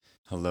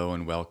Hello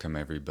and welcome,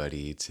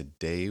 everybody.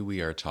 Today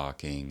we are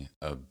talking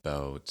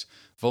about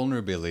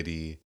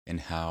vulnerability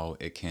and how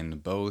it can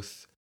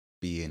both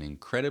be an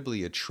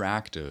incredibly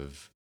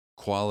attractive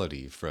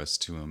quality for us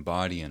to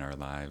embody in our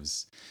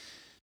lives,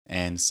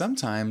 and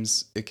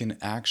sometimes it can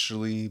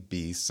actually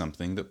be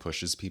something that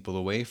pushes people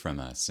away from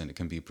us and it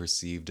can be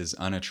perceived as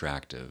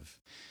unattractive.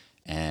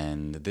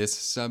 And this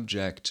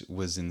subject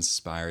was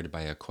inspired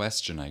by a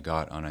question I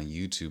got on a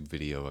YouTube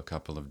video a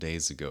couple of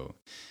days ago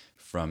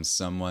from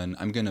someone.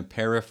 I'm going to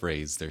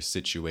paraphrase their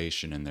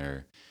situation and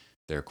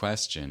their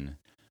question.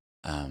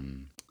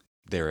 Um,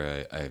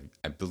 I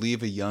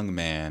believe, a young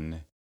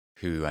man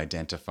who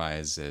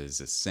identifies as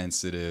a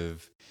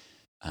sensitive,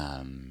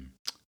 um,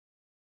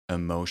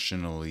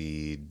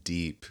 emotionally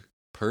deep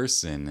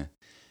person,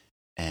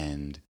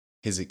 and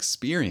his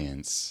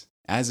experience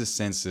as a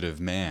sensitive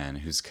man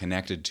who's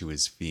connected to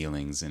his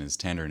feelings and his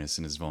tenderness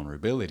and his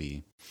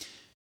vulnerability,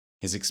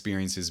 his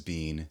experience has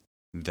been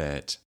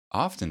that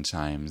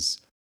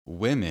oftentimes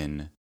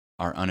women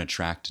are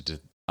unattracted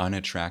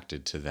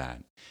to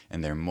that,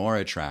 and they're more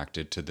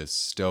attracted to the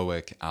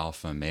stoic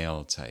alpha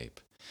male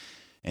type.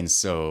 And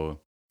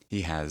so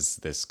he has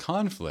this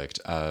conflict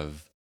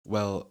of,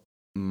 well,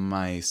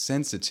 my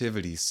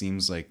sensitivity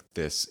seems like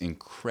this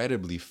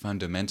incredibly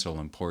fundamental,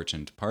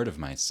 important part of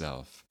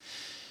myself,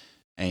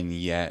 and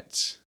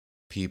yet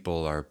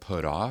people are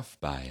put off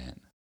by it.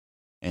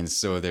 And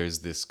so there's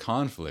this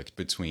conflict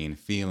between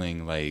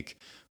feeling like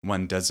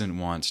one doesn't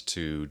want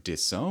to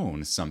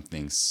disown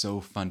something so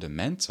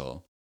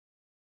fundamental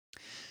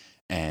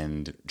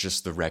and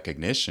just the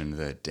recognition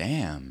that,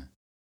 damn,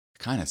 it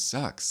kind of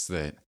sucks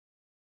that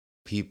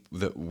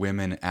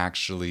women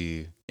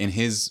actually, in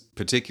his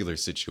particular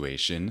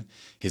situation,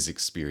 his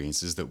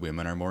experience is that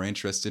women are more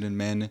interested in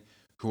men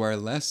who are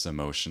less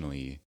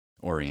emotionally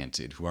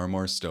oriented, who are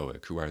more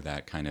stoic, who are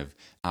that kind of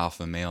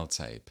alpha male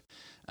type.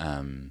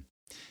 Um,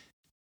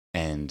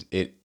 and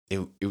it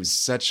was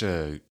such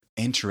a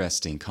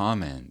interesting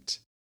comment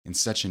and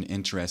such an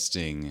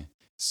interesting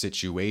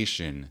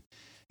situation.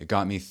 It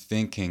got me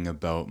thinking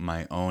about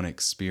my own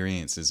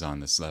experiences on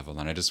this level,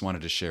 and I just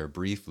wanted to share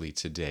briefly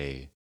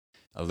today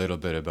a little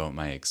bit about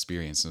my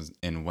experiences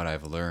and what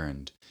I've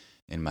learned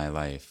in my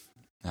life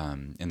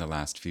in the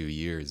last few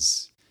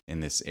years in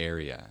this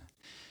area.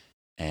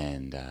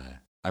 And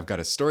I've got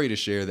a story to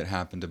share that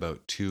happened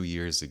about 2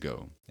 years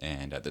ago.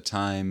 And at the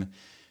time,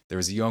 there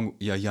was a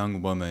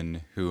young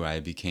woman who I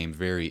became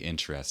very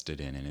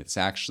interested in. And it's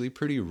actually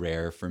pretty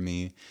rare for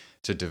me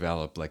to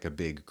develop like a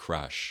big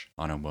crush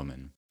on a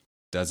woman.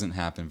 Doesn't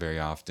happen very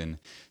often.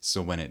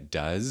 So when it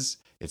does,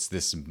 it's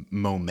this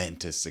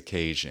momentous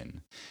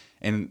occasion.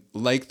 And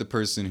like the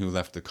person who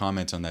left the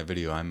comment on that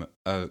video, I'm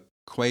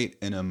quite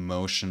an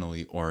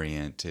emotionally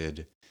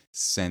oriented,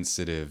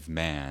 sensitive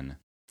man,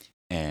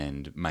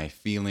 and my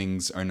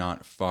feelings are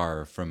not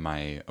far from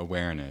my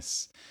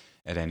awareness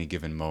at any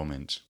given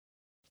moment.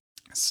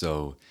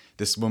 So,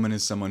 this woman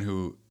is someone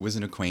who was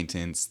an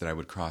acquaintance that I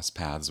would cross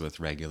paths with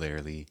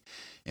regularly.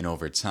 And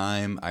over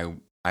time,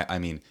 I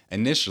mean,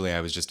 initially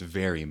I was just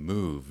very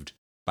moved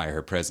by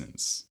her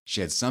presence.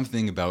 She had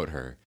something about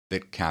her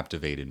that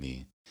captivated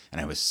me.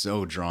 And I was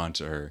so drawn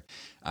to her.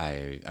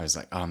 I was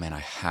like, oh man, I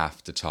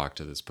have to talk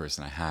to this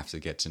person. I have to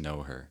get to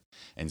know her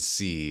and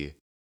see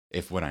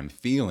if what I'm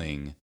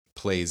feeling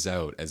plays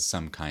out as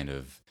some kind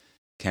of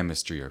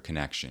chemistry or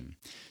connection.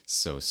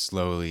 So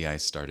slowly I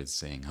started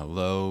saying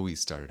hello, we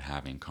started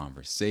having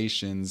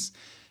conversations,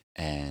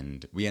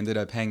 and we ended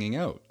up hanging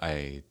out.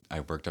 I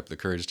worked up the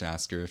courage to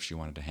ask her if she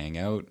wanted to hang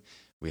out.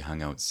 We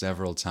hung out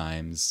several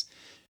times,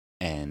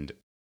 and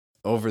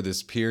over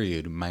this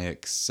period, my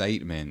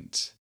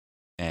excitement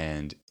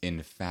and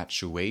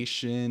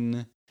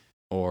infatuation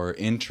or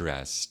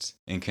interest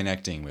in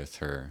connecting with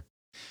her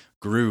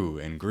grew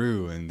and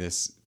grew, and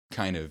this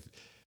kind of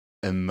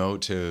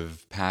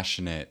emotive,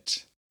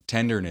 passionate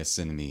tenderness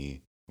in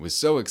me was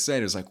so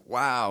excited. I was like,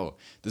 wow,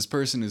 this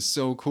person is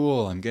so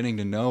cool. I'm getting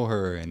to know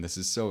her, and this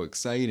is so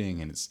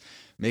exciting, and it's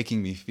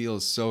making me feel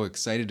so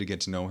excited to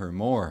get to know her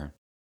more.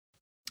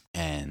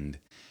 And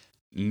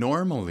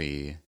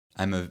normally,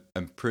 I'm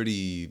a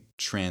pretty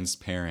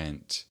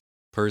transparent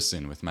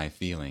person with my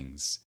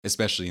feelings,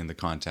 especially in the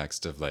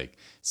context of like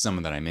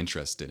someone that I'm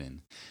interested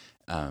in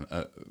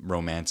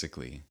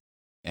romantically.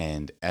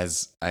 And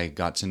as I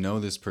got to know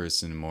this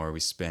person more, we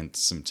spent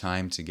some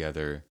time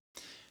together.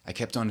 I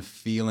kept on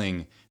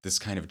feeling this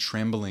kind of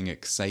trembling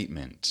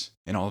excitement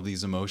and all of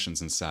these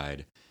emotions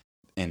inside.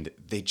 And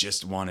they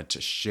just wanted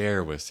to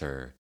share with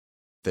her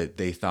that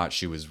they thought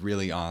she was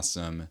really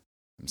awesome.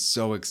 I'm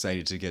so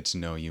excited to get to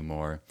know you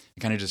more.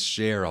 And kind of just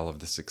share all of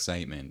this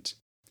excitement.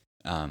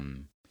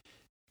 Um,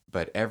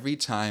 but every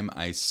time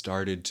I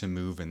started to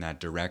move in that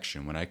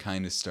direction, when I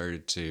kind of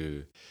started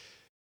to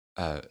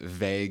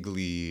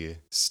vaguely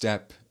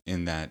step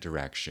in that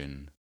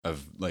direction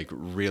of like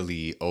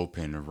really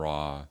open,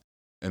 raw,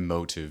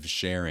 emotive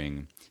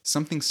sharing,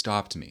 something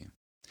stopped me.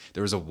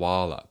 There was a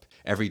wall up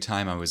every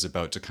time I was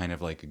about to kind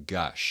of like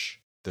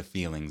gush the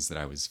feelings that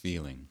I was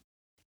feeling.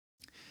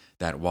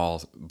 That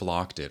wall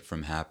blocked it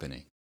from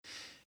happening.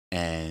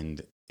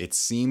 And it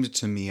seemed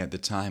to me at the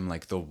time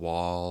like the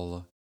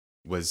wall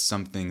was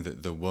something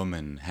that the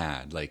woman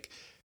had. Like,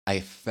 I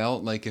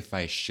felt like if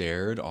I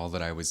shared all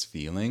that I was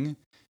feeling,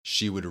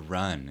 she would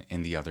run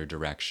in the other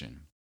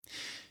direction.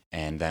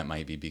 And that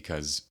might be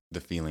because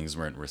the feelings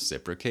weren't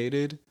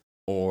reciprocated,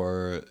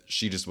 or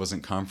she just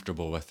wasn't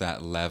comfortable with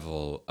that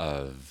level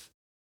of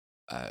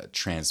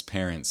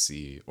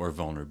transparency or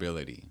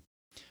vulnerability,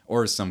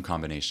 or some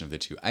combination of the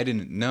two. I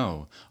didn't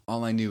know.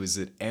 All I knew is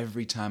that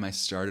every time I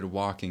started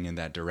walking in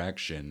that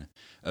direction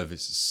of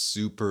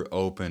super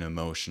open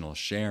emotional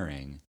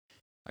sharing,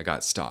 I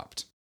got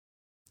stopped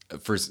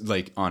for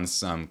like on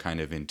some kind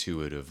of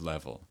intuitive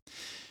level.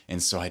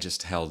 And so I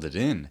just held it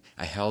in.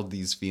 I held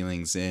these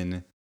feelings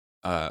in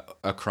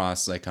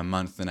across like a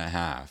month and a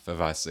half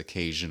of us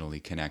occasionally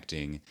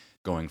connecting,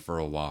 going for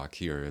a walk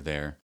here or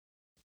there.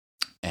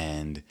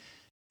 And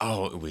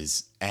oh, it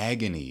was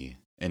agony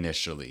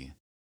initially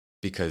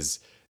because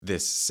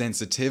this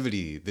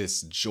sensitivity,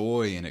 this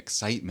joy and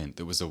excitement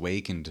that was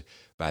awakened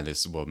by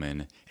this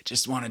woman, it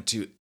just wanted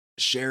to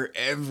share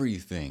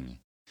everything.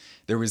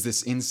 There was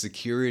this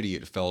insecurity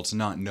it felt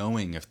not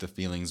knowing if the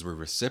feelings were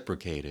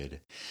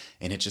reciprocated,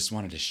 and it just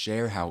wanted to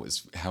share how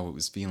it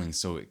was feeling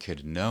so it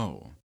could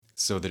know,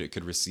 so that it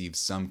could receive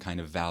some kind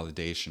of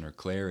validation or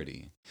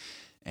clarity.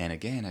 And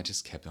again, I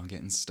just kept on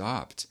getting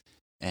stopped.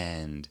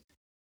 And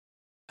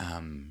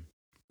um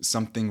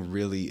something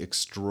really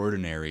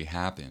extraordinary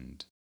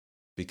happened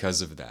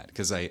because of that,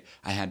 because I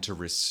had to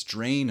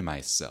restrain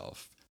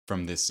myself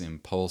from this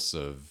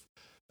impulsive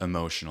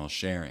emotional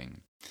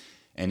sharing.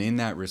 And in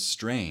that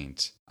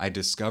restraint, I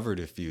discovered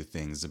a few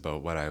things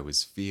about what I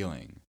was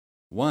feeling.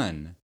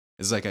 One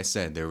is, like I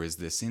said, there was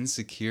this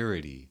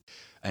insecurity,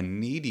 a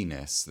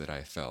neediness that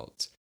I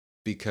felt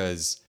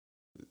because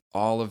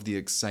all of the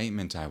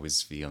excitement I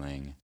was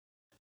feeling,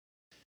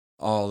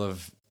 all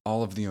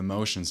of the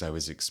emotions I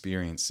was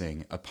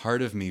experiencing, a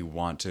part of me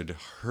wanted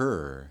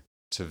her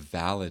to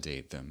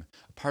validate them.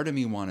 A part of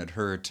me wanted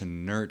her to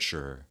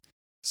nurture,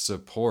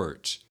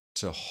 support,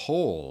 to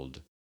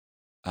hold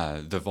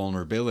the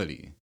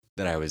vulnerability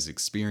that I was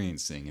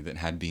experiencing that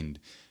had been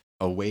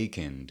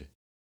awakened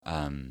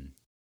um,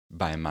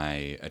 by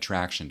my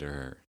attraction to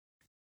her.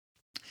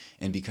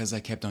 And because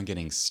I kept on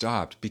getting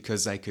stopped,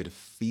 because I could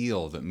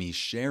feel that me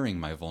sharing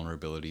my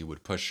vulnerability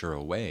would push her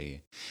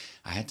away,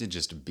 I had to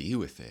just be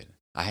with it.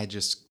 I had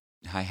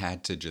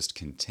to just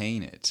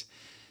contain it.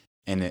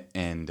 And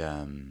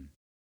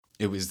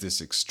it was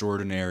this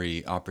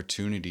extraordinary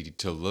opportunity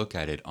to look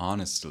at it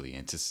honestly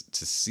and to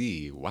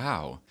see,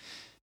 wow,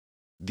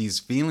 these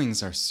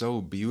feelings are so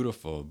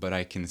beautiful, but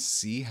I can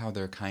see how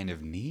they're kind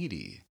of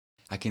needy.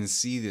 I can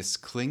see this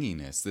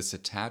clinginess, this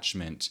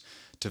attachment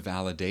to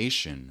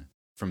validation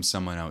from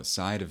someone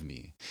outside of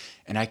me.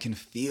 And I can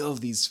feel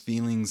these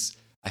feelings.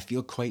 I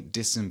feel quite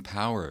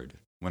disempowered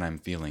when I'm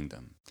feeling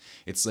them.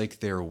 It's like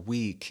they're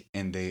weak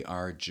and they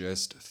are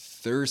just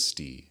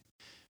thirsty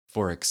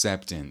for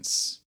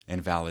acceptance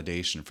and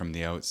validation from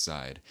the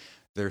outside.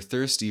 They're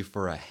thirsty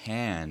for a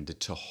hand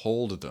to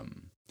hold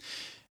them.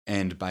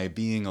 And by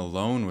being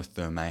alone with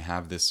them, I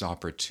have this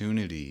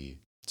opportunity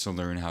to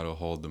learn how to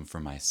hold them for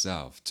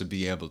myself, to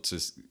be able to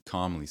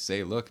calmly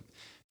say, look,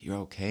 you're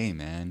okay,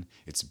 man.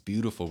 It's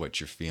beautiful what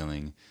you're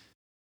feeling,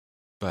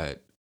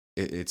 but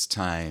it's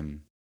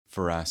time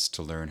for us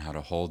to learn how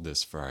to hold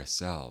this for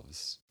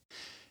ourselves.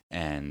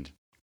 And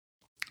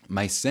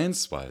my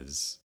sense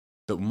was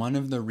that one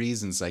of the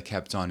reasons I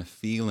kept on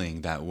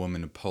feeling that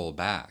woman pull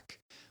back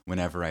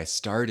whenever I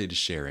started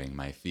sharing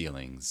my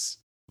feelings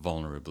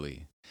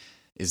vulnerably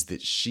is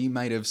that she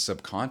might have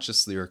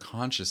subconsciously or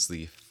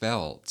consciously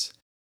felt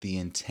the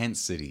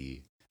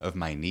intensity of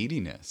my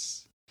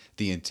neediness,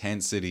 the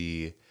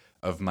intensity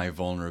of my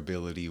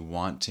vulnerability,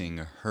 wanting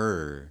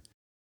her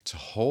to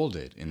hold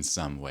it in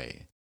some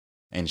way.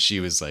 And she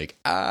was like,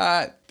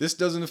 this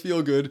doesn't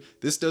feel good.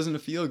 This doesn't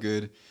feel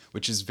good,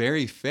 which is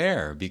very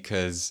fair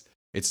because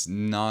it's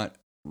not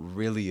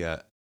really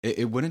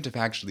it wouldn't have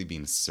actually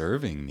been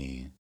serving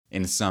me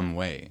in some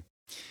way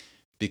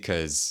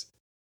because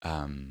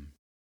um,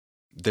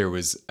 there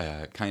was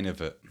a kind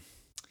of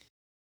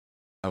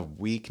a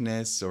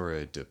weakness or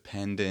a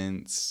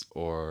dependence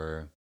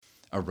or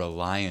a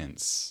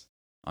reliance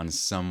on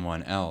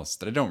someone else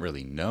that I don't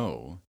really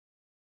know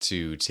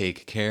to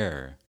take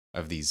care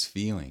of these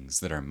feelings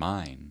that are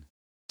mine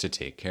to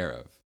take care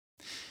of.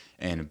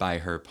 And by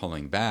her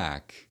pulling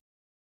back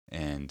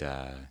and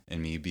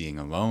me being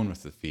alone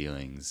with the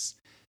feelings,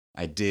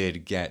 I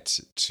did get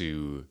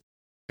to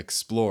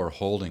explore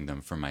holding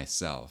them for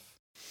myself.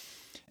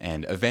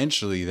 And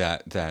eventually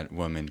that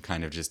woman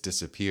kind of just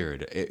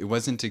disappeared. It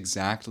wasn't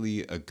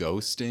exactly a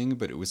ghosting,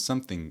 but it was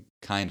something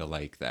kind of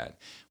like that.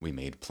 We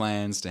made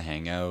plans to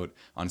hang out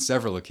on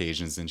several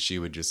occasions, and she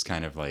would just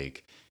kind of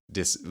like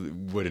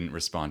wouldn't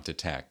respond to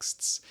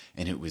texts.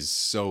 And it was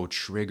so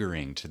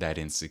triggering to that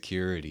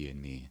insecurity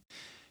in me.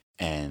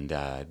 And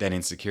that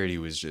insecurity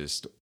was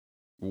just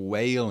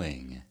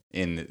wailing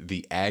in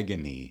the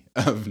agony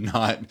of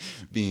not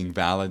being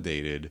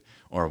validated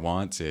or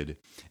wanted.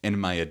 And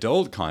my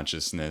adult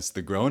consciousness,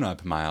 the grown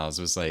up Miles,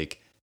 was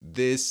like,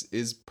 this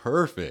is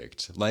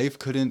perfect. Life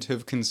couldn't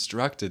have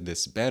constructed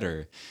this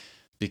better,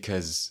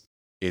 because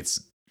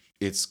it's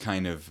it's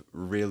kind of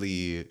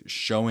really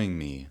showing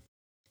me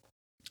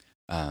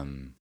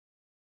um,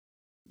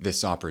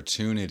 this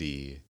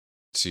opportunity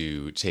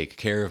to take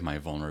care of my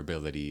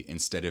vulnerability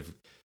instead of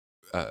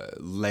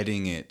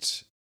letting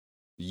it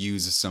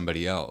use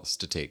somebody else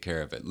to take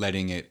care of it,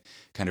 letting it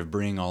kind of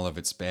bring all of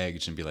its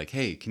baggage and be like,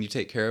 hey, can you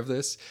take care of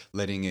this?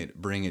 Letting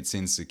it bring its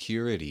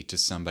insecurity to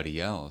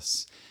somebody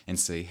else and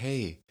say,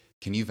 hey,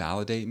 can you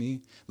validate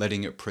me?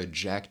 Letting it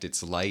project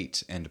its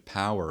light and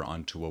power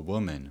onto a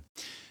woman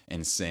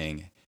and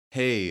saying,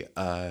 hey,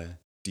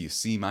 do you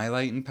see my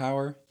light and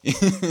power?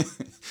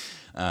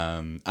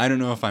 I don't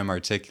know if I'm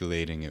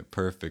articulating it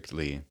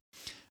perfectly,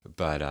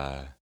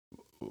 but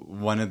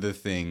one of the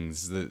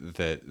things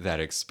that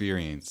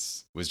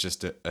experience was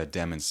just a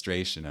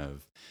demonstration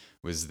of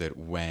was that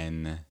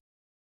when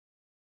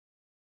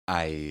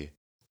I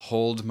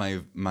hold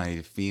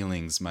my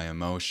feelings, my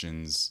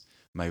emotions,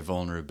 my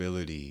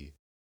vulnerability,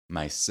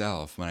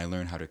 myself, when I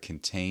learn how to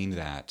contain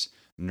that,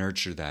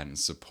 nurture that, and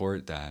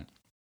support that,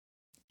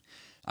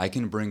 I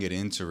can bring it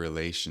into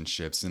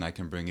relationships and I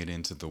can bring it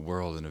into the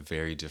world in a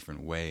very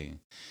different way.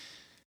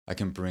 I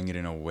can bring it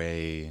in a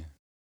way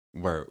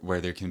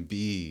where there can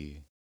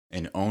be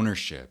an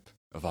ownership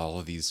of all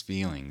of these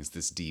feelings,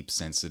 this deep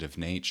sensitive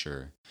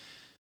nature,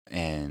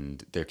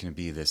 and there can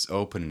be this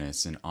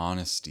openness and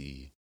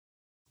honesty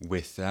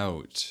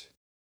without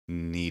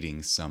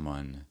needing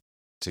someone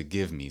to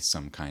give me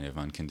some kind of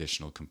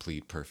unconditional,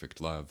 complete,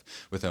 perfect love,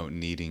 without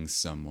needing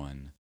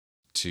someone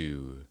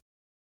to,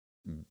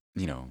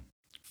 you know,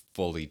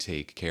 fully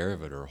take care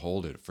of it or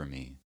hold it for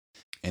me.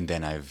 And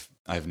then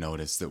I've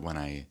noticed that when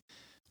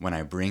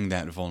I bring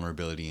that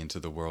vulnerability into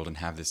the world and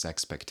have this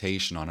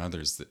expectation on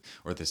others that,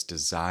 or this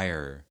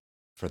desire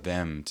for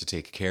them to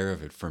take care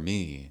of it for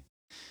me,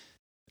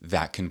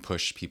 that can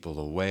push people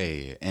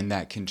away, and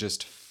that can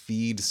just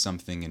feed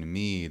something in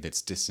me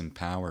that's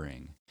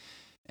disempowering.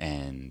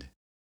 And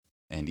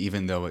and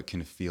even though it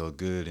can feel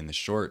good in the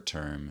short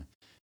term,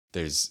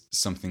 there's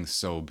something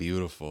so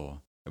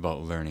beautiful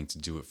about learning to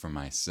do it for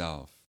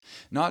myself.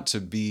 Not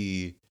to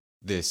be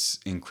this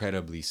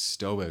incredibly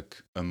stoic,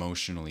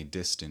 emotionally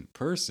distant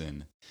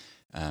person,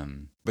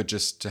 but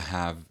just to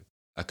have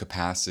a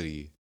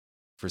capacity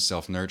for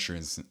self nurture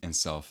and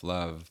self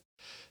love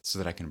so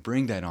that I can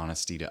bring that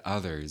honesty to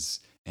others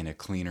in a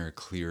cleaner,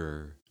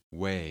 clearer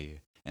way.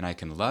 And I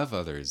can love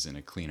others in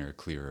a cleaner,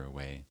 clearer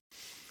way.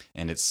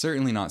 And it's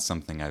certainly not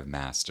something I've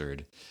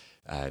mastered.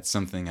 It's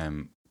something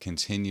I'm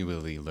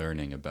continually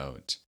learning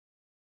about.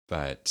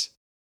 But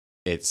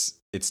it's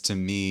to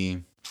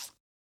me,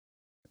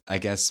 I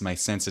guess, my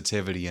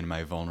sensitivity and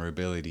my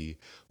vulnerability,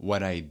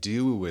 what I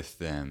do with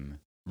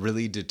them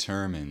really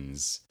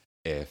determines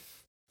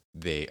if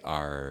they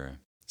are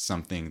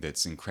something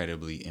that's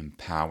incredibly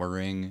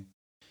empowering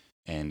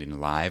and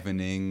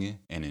enlivening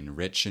and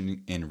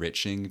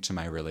enriching to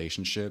my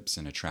relationships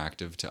and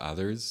attractive to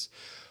others,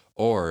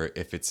 or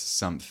if it's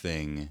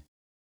something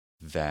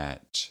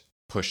that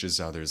pushes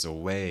others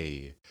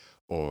away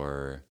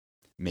or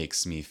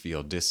makes me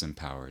feel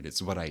disempowered.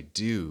 It's what I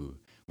do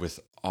with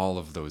all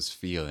of those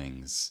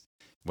feelings,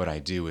 what I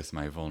do with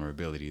my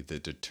vulnerability,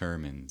 that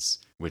determines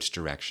which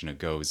direction it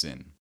goes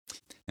in.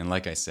 And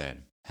like I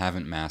said,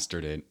 haven't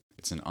mastered it.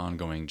 It's an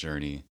ongoing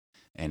journey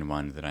and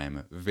one that I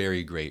am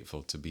very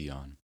grateful to be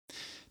on.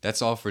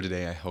 That's all for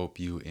today. I hope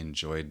you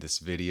enjoyed this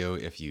video.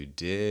 If you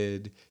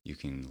did, you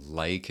can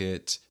like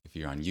it. If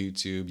you're on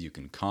YouTube, you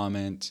can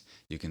comment,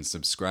 you can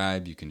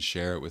subscribe, you can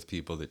share it with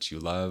people that you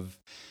love.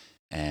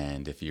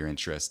 And if you're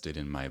interested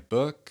in my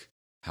book,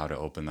 How to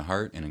Open the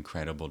Heart, An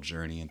Incredible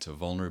Journey into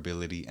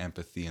Vulnerability,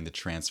 Empathy, and the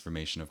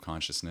Transformation of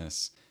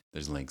Consciousness,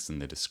 there's links in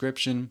the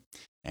description.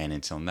 And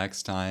until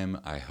next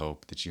time, I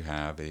hope that you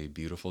have a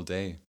beautiful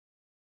day.